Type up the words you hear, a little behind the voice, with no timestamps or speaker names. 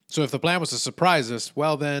So if the plan was to surprise us,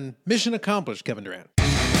 well then, mission accomplished, Kevin Durant.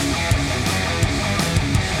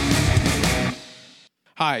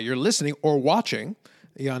 Hi, you're listening or watching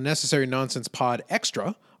the Unnecessary Nonsense Pod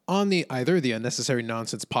Extra on either the Unnecessary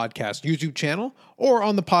Nonsense Podcast YouTube channel or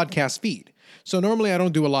on the podcast feed. So normally I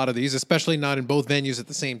don't do a lot of these, especially not in both venues at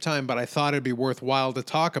the same time, but I thought it'd be worthwhile to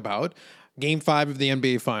talk about Game 5 of the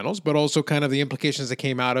NBA Finals, but also kind of the implications that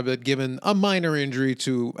came out of it given a minor injury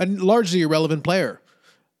to a largely irrelevant player.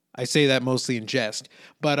 I say that mostly in jest.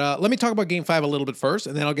 But let me talk about Game 5 a little bit first,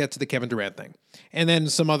 and then I'll get to the Kevin Durant thing. And then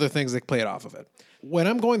some other things that played off of it. When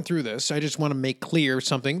I'm going through this, I just want to make clear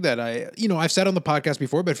something that I've said on the podcast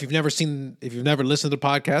before, but if you've never listened to the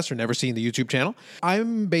podcast or never seen the YouTube channel,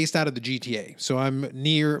 I'm based out of the GTA. So I'm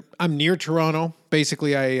near Toronto.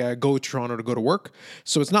 Basically, I go to Toronto to go to work.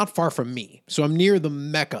 So it's not far from me. So I'm near the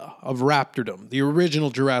mecca of Raptordom, the original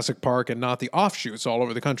Jurassic Park and not the offshoots all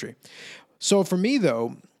over the country. So for me,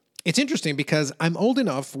 though, it's interesting because I'm old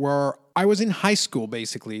enough where I was in high school,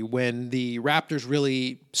 basically, when the Raptors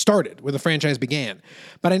really started, when the franchise began.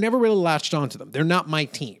 But I never really latched onto them. They're not my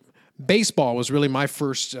team. Baseball was really my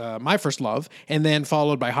first love, and then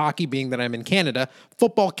followed by hockey, being that I'm in Canada.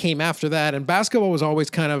 Football came after that, and basketball was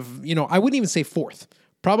always kind of, I wouldn't even say fourth.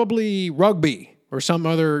 Probably rugby or some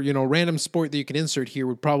other, random sport that you can insert here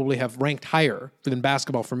would probably have ranked higher than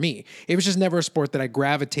basketball for me. It was just never a sport that I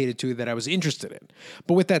gravitated to, that I was interested in.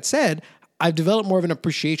 But with that said, I've developed more of an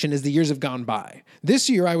appreciation as the years have gone by. This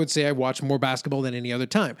year, I would say I watched more basketball than any other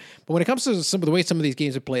time. But when it comes to some of the way some of these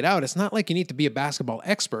games have played out, it's not like you need to be a basketball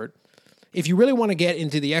expert. If you really want to get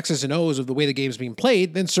into the X's and O's of the way the game's being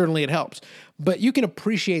played, then certainly it helps. But you can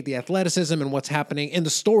appreciate the athleticism and what's happening and the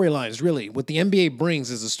storylines, really. What the NBA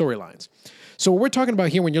brings is the storylines. So what we're talking about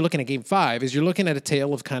here when you're looking at Game 5 is you're looking at a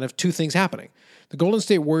tale of kind of two things happening. The Golden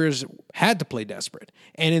State Warriors had to play desperate.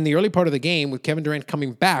 And in the early part of the game, with Kevin Durant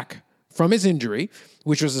coming back from his injury,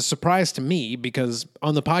 which was a surprise to me because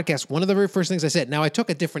on the podcast, one of the very first things I said, now I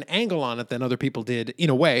took a different angle on it than other people did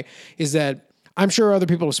in a way, is that I'm sure other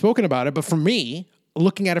people have spoken about it, but for me,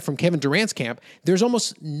 looking at it from Kevin Durant's camp, there's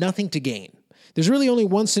almost nothing to gain. There's really only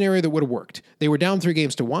one scenario that would have worked. They were down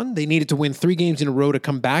 3-1. They needed to win 3 games in a row to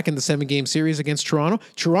come back in the 7-game series against Toronto.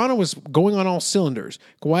 Toronto was going on all cylinders.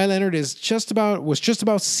 Kawhi Leonard was just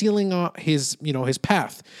about sealing his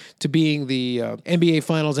path to being the NBA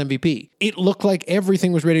Finals MVP. It looked like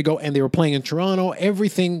everything was ready to go, and they were playing in Toronto.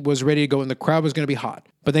 Everything was ready to go, and the crowd was going to be hot.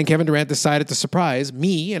 But then Kevin Durant decided to surprise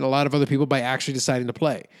me and a lot of other people by actually deciding to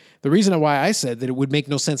play. The reason why I said that it would make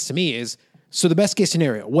no sense to me is, so the best case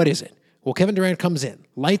scenario, what is it? Well, Kevin Durant comes in,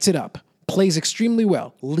 lights it up, plays extremely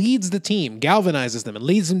well, leads the team, galvanizes them, and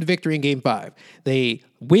leads them to victory in Game 5. They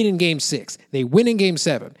win in Game 6. They win in Game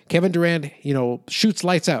 7. Kevin Durant, shoots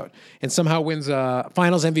lights out and somehow wins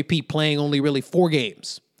Finals MVP playing only really 4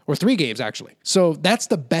 games. Or 3 games, actually. So that's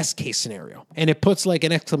the best case scenario. And it puts like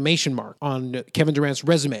an exclamation mark on Kevin Durant's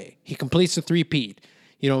resume. He completes the three-peat.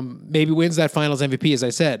 Maybe wins that Finals MVP, as I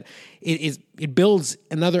said. It builds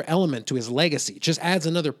another element to his legacy. It just adds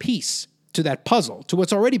another piece to that puzzle, to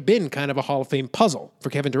what's already been kind of a Hall of Fame puzzle for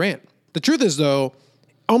Kevin Durant. The truth is, though,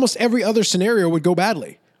 almost every other scenario would go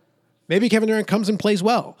badly. Maybe Kevin Durant comes and plays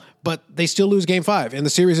well, but they still lose Game 5 and the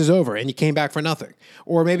series is over and you came back for nothing.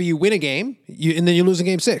 Or maybe you win a game and then you lose in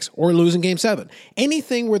Game 6 or lose in Game 7.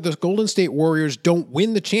 Anything where the Golden State Warriors don't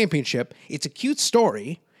win the championship, it's a cute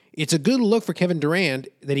story. It's a good look for Kevin Durant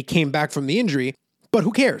that he came back from the injury, but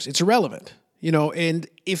who cares? It's irrelevant. And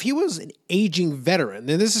if he was an aging veteran,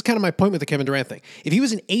 and this is kind of my point with the Kevin Durant thing, if he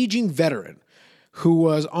was an aging veteran who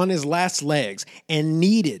was on his last legs and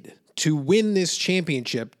needed to win this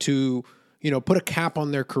championship to, put a cap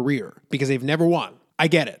on their career because they've never won, I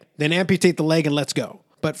get it. Then amputate the leg and let's go.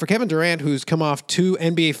 But for Kevin Durant, who's come off 2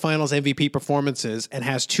 NBA Finals MVP performances and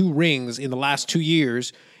has 2 rings in the last 2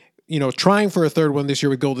 years, trying for a third one this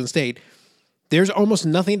year with Golden State, there's almost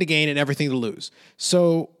nothing to gain and everything to lose.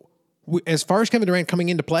 So as far as Kevin Durant coming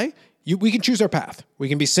into play, we can choose our path. We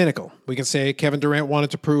can be cynical. We can say Kevin Durant wanted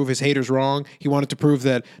to prove his haters wrong. He wanted to prove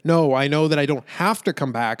that, no, I know that I don't have to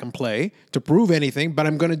come back and play to prove anything, but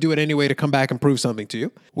I'm going to do it anyway to come back and prove something to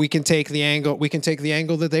you. We can take the angle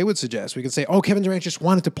that they would suggest. We can say, oh, Kevin Durant just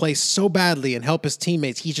wanted to play so badly and help his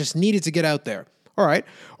teammates. He just needed to get out there. All right.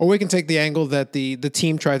 Or we can take the angle that the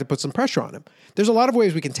team tried to put some pressure on him. There's a lot of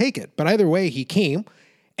ways we can take it, but either way, he came,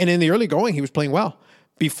 and in the early going, he was playing well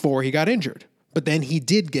before he got injured. But then he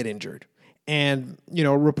did get injured. And,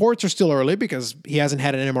 reports are still early because he hasn't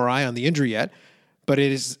had an MRI on the injury yet. But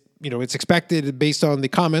it is, it's expected based on the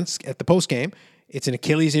comments at the postgame. It's an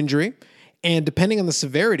Achilles injury. And depending on the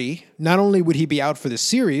severity, not only would he be out for the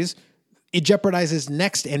series, it jeopardizes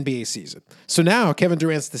next NBA season. So now Kevin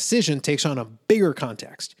Durant's decision takes on a bigger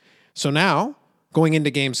context. So now, going into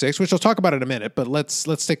Game 6, which I'll talk about in a minute, but let's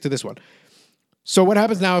stick to this one. So what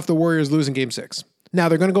happens now if the Warriors lose in Game 6? Now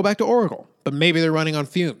they're going to go back to Oracle, but maybe they're running on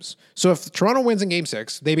fumes. So if Toronto wins in Game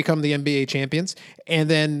 6, they become the NBA champions, and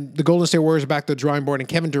then the Golden State Warriors are back to the drawing board, and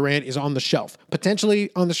Kevin Durant is on the shelf, potentially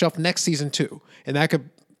on the shelf next season too, and that could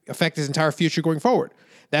affect his entire future going forward.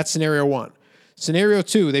 That's scenario 1. Scenario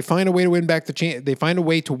 2, they find a way to win back they find a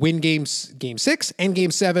way to win Game 6 and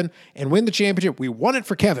Game 7 and win the championship. We won it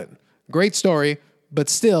for Kevin. Great story, but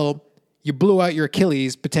still, you blew out your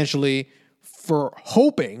Achilles potentially for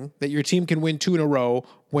hoping that your team can win 2 in a row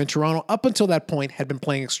when Toronto, up until that point, had been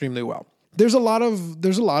playing extremely well. There's a lot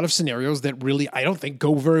of scenarios that really, I don't think,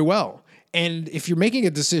 go very well. And if you're making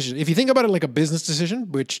a decision, if you think about it like a business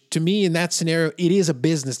decision, which to me in that scenario, it is a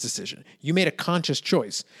business decision. You made a conscious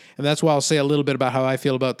choice. And that's why I'll say a little bit about how I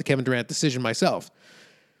feel about the Kevin Durant decision myself.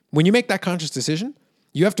 When you make that conscious decision,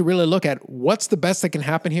 you have to really look at what's the best that can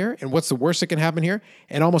happen here and what's the worst that can happen here.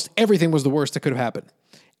 And almost everything was the worst that could have happened.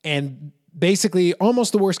 And basically,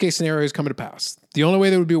 almost the worst case scenario is coming to pass. The only way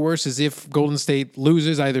that would be worse is if Golden State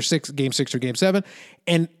loses either Game 6 or Game 7,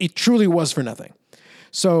 and it truly was for nothing.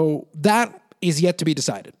 So that is yet to be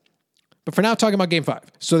decided. But for now, talking about Game 5.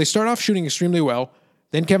 So they start off shooting extremely well,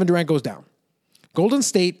 then Kevin Durant goes down. Golden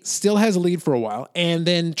State still has a lead for a while, and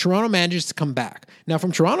then Toronto manages to come back. Now,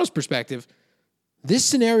 from Toronto's perspective, this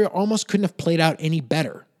scenario almost couldn't have played out any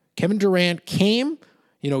better. Kevin Durant came,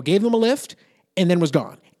 gave them a lift, and then was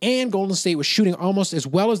gone. And Golden State was shooting almost as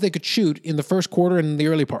well as they could shoot in the first quarter and in the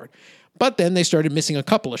early part. But then they started missing a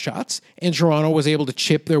couple of shots, and Toronto was able to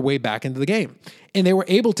chip their way back into the game. And they were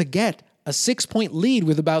able to get a 6-point lead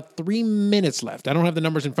with about 3 minutes left. I don't have the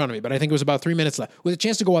numbers in front of me, but I think it was about 3 minutes left, with a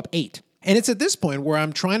chance to go up 8. And it's at this point where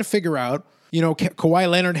I'm trying to figure out,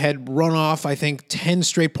 Kawhi Leonard had run off, I think, 10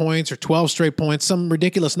 straight points or 12 straight points, some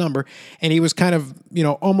ridiculous number. And he was kind of,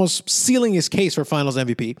 almost sealing his case for finals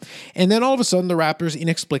MVP. And then all of a sudden, the Raptors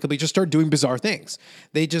inexplicably just start doing bizarre things.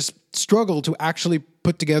 They just struggle to actually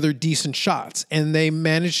put together decent shots. And they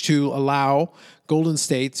managed to allow Golden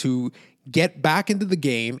State to get back into the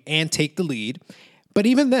game and take the lead. But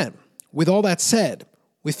even then, with all that said,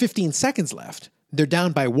 with 15 seconds left, they're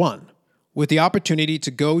down by 1. With the opportunity to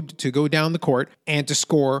go down the court and to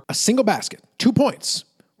score a single basket. 2 points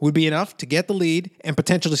would be enough to get the lead and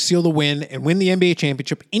potentially seal the win and win the NBA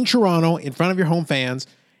championship in Toronto in front of your home fans.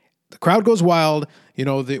 The crowd goes wild.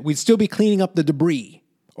 We'd still be cleaning up the debris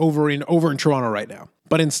over in Toronto right now.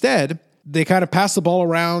 But instead, they kind of pass the ball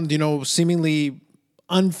around, seemingly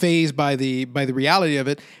unfazed by the reality of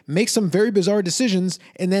it, make some very bizarre decisions,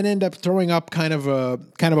 and then end up throwing up kind of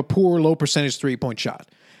a poor low percentage 3-point shot.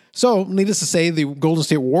 So, needless to say, the Golden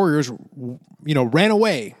State Warriors, ran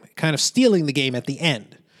away, kind of stealing the game at the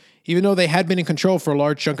end. Even though they had been in control for a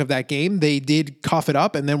large chunk of that game, they did cough it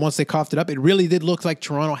up, and then once they coughed it up, it really did look like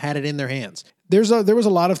Toronto had it in their hands. There was a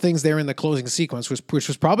lot of things there in the closing sequence, which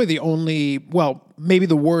was probably the only, maybe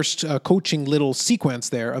the worst coaching little sequence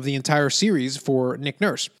there of the entire series for Nick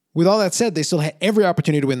Nurse. With all that said, they still had every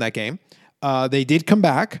opportunity to win that game. They did come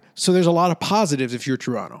back, so there's a lot of positives if you're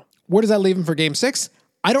Toronto. Where does that leave them for Game 6?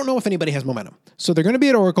 I don't know if anybody has momentum. So they're going to be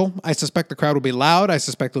at Oracle. I suspect the crowd will be loud. I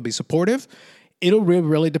suspect they'll be supportive. It'll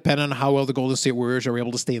really depend on how well the Golden State Warriors are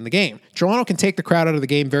able to stay in the game. Toronto can take the crowd out of the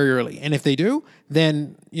game very early. And if they do,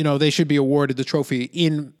 then, they should be awarded the trophy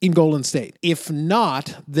in Golden State. If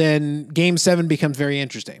not, then Game 7 becomes very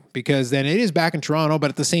interesting because then it is back in Toronto,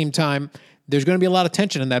 but at the same time, there's going to be a lot of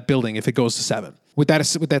tension in that building if it goes to 7. With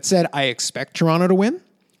that said, I expect Toronto to win,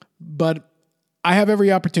 but I have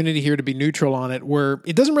every opportunity here to be neutral on it where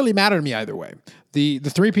it doesn't really matter to me either way. The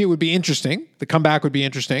 3-peat would be interesting. The comeback would be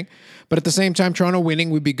interesting. But at the same time, Toronto winning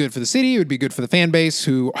would be good for the city. It would be good for the fan base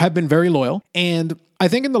who have been very loyal. And I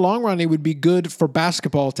think in the long run, it would be good for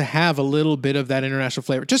basketball to have a little bit of that international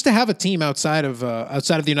flavor. Just to have a team outside of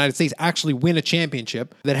the United States actually win a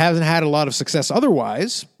championship that hasn't had a lot of success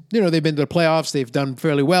otherwise. They've been to the playoffs. They've done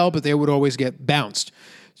fairly well, but they would always get bounced.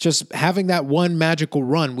 Just having that one magical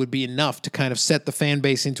run would be enough to kind of set the fan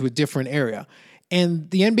base into a different area. And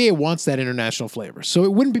the NBA wants that international flavor. So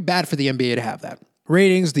it wouldn't be bad for the NBA to have that.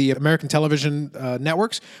 Ratings, the American television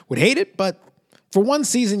networks would hate it, but for one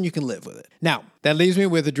season, you can live with it. Now, that leaves me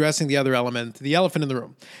with addressing the other element, the elephant in the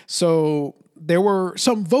room. So there were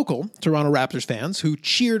some vocal Toronto Raptors fans who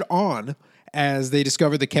cheered on as they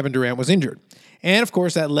discovered that Kevin Durant was injured. And of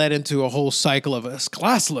course, that led into a whole cycle of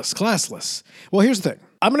classless. Well, here's the thing.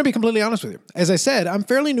 I'm going to be completely honest with you. As I said, I'm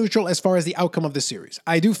fairly neutral as far as the outcome of the series.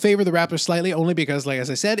 I do favor the Raptors slightly, only because, like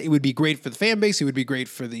as I said, it would be great for the fan base. It would be great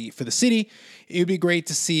for the city. It would be great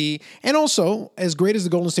to see, and also as great as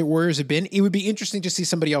the Golden State Warriors have been, it would be interesting to see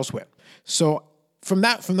somebody else win. So from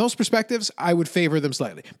those perspectives, I would favor them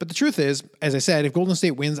slightly. But the truth is, as I said, if Golden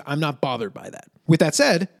State wins, I'm not bothered by that. With that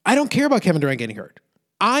said, I don't care about Kevin Durant getting hurt.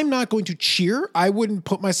 I'm not going to cheer. I wouldn't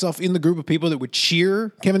put myself in the group of people that would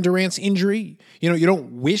cheer Kevin Durant's injury. You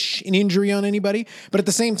don't wish an injury on anybody. But at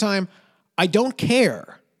the same time, I don't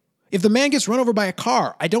care. If the man gets run over by a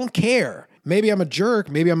car, I don't care. Maybe I'm a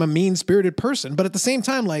jerk. Maybe I'm a mean-spirited person. But at the same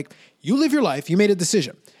time, you live your life. You made a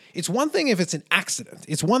decision. It's one thing if it's an accident.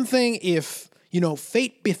 It's one thing if,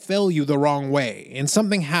 fate befell you the wrong way and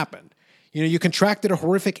something happened. You contracted a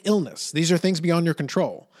horrific illness. These are things beyond your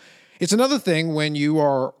control. It's another thing when you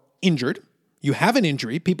are injured, you have an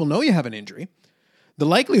injury, people know you have an injury, the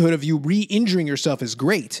likelihood of you re-injuring yourself is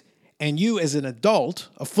great, and you as an adult,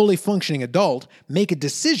 a fully functioning adult, make a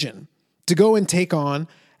decision to go and take on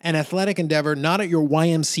an athletic endeavor, not at your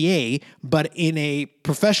YMCA, but in a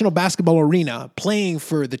professional basketball arena, playing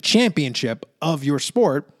for the championship of your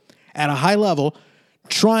sport at a high level,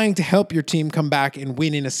 trying to help your team come back and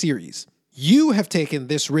win in a series. You have taken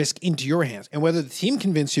this risk into your hands. And whether the team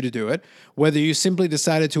convinced you to do it, whether you simply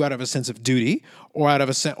decided to out of a sense of duty, or out of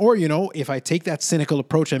a sense, or, if I take that cynical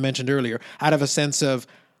approach I mentioned earlier, out of a sense of,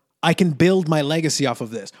 I can build my legacy off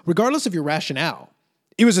of this. Regardless of your rationale,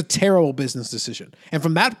 it was a terrible business decision. And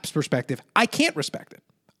from that perspective, I can't respect it.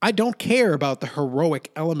 I don't care about the heroic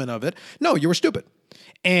element of it. No, you were stupid.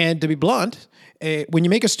 And to be blunt, when you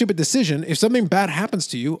make a stupid decision, if something bad happens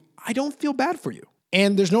to you, I don't feel bad for you.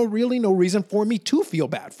 And there's no reason for me to feel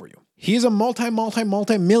bad for you. He's a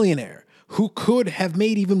multi-millionaire who could have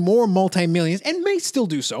made even more multi-millions and may still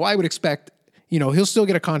do so. I would expect, he'll still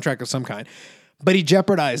get a contract of some kind. But he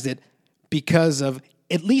jeopardized it because of,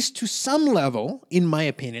 at least to some level, in my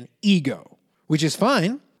opinion, ego, which is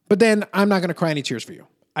fine. But then I'm not going to cry any tears for you.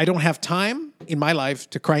 I don't have time in my life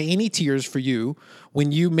to cry any tears for you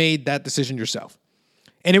when you made that decision yourself.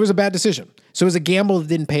 And it was a bad decision. So it was a gamble that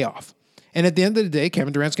didn't pay off. And at the end of the day,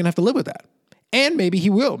 Kevin Durant's going to have to live with that. And maybe he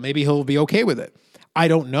will. Maybe he'll be okay with it. I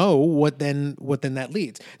don't know what then that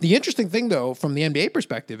leads. The interesting thing, though, from the NBA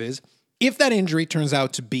perspective is, if that injury turns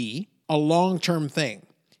out to be a long-term thing,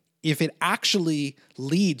 if it actually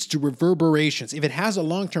leads to reverberations, if it has a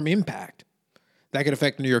long-term impact, that could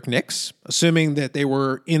affect the New York Knicks, assuming that they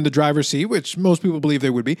were in the driver's seat, which most people believe they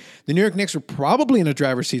would be. The New York Knicks were probably in a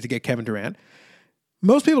driver's seat to get Kevin Durant.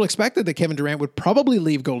 Most people expected that Kevin Durant would probably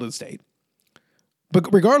leave Golden State.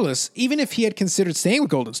 But regardless, even if he had considered staying with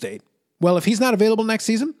Golden State, well, if he's not available next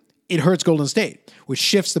season, it hurts Golden State, which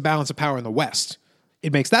shifts the balance of power in the West.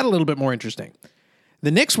 It makes that a little bit more interesting.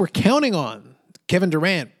 The Knicks were counting on Kevin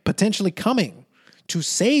Durant potentially coming to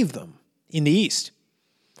save them in the East.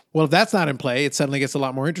 Well, if that's not in play, it suddenly gets a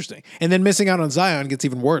lot more interesting. And then missing out on Zion gets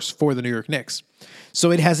even worse for the New York Knicks.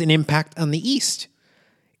 So it has an impact on the East.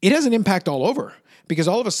 It has an impact all over. Because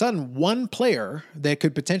all of a sudden, one player that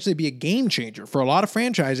could potentially be a game changer for a lot of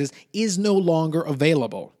franchises is no longer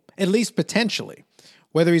available, at least potentially.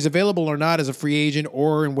 Whether he's available or not as a free agent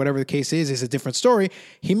or in whatever the case is a different story.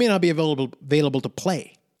 He may not be available to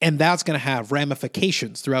play. And that's going to have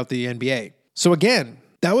ramifications throughout the NBA. So again,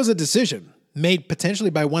 that was a decision made potentially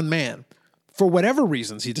by one man for whatever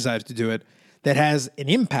reasons he decided to do it that has an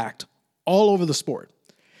impact all over the sport.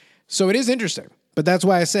 So it is interesting. But that's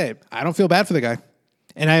why I say I don't feel bad for the guy.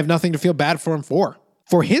 And I have nothing to feel bad for him for.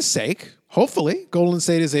 For his sake, hopefully, Golden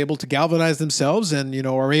State is able to galvanize themselves and,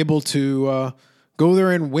 are able to go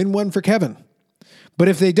there and win one for Kevin. But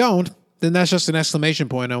if they don't, then that's just an exclamation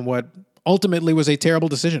point on what ultimately was a terrible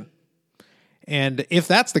decision. And if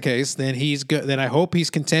that's the case, then he's good. Then I hope he's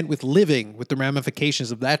content with living with the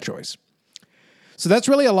ramifications of that choice. So that's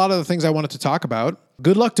really a lot of the things I wanted to talk about.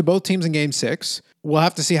 Good luck to both teams in Game 6. We'll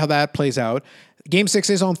have to see how that plays out. Game 6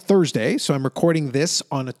 is on Thursday, so I'm recording this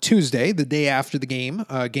on a Tuesday, the day after the game.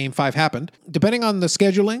 Game 5 happened. Depending on the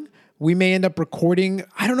scheduling, we may end up recording.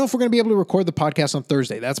 I don't know if we're going to be able to record the podcast on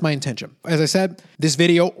Thursday. That's my intention. As I said, this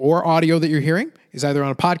video or audio that you're hearing is either on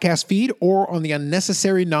a podcast feed or on the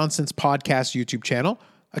Unnecessary Nonsense Podcast YouTube channel.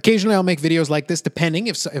 Occasionally, I'll make videos like this, depending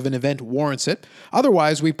if an event warrants it.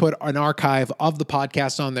 Otherwise, we put an archive of the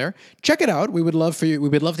podcast on there. Check it out. We would love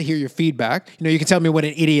to hear your feedback. You can tell me what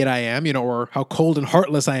an idiot I am, or how cold and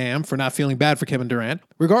heartless I am for not feeling bad for Kevin Durant.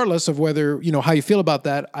 Regardless of whether, how you feel about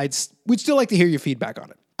that, we'd still like to hear your feedback on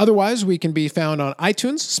it. Otherwise, we can be found on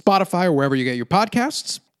iTunes, Spotify, or wherever you get your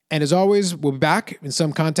podcasts. And as always, we'll be back in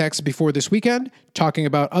some context before this weekend, talking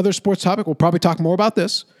about other sports topics. We'll probably talk more about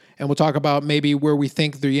this. and we'll talk about maybe where we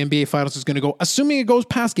think the NBA Finals is going to go, assuming it goes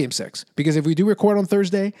past Game 6. Because if we do record on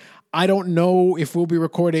Thursday, I don't know if we'll be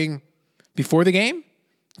recording before the game,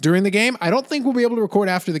 during the game. I don't think we'll be able to record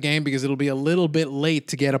after the game because it'll be a little bit late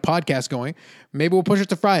to get a podcast going. Maybe we'll push it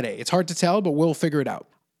to Friday. It's hard to tell, but we'll figure it out.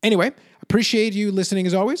 Anyway, appreciate you listening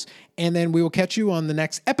as always, and then we will catch you on the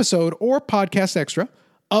next episode or podcast extra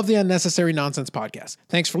of the Unnecessary Nonsense Podcast.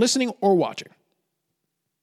 Thanks for listening or watching.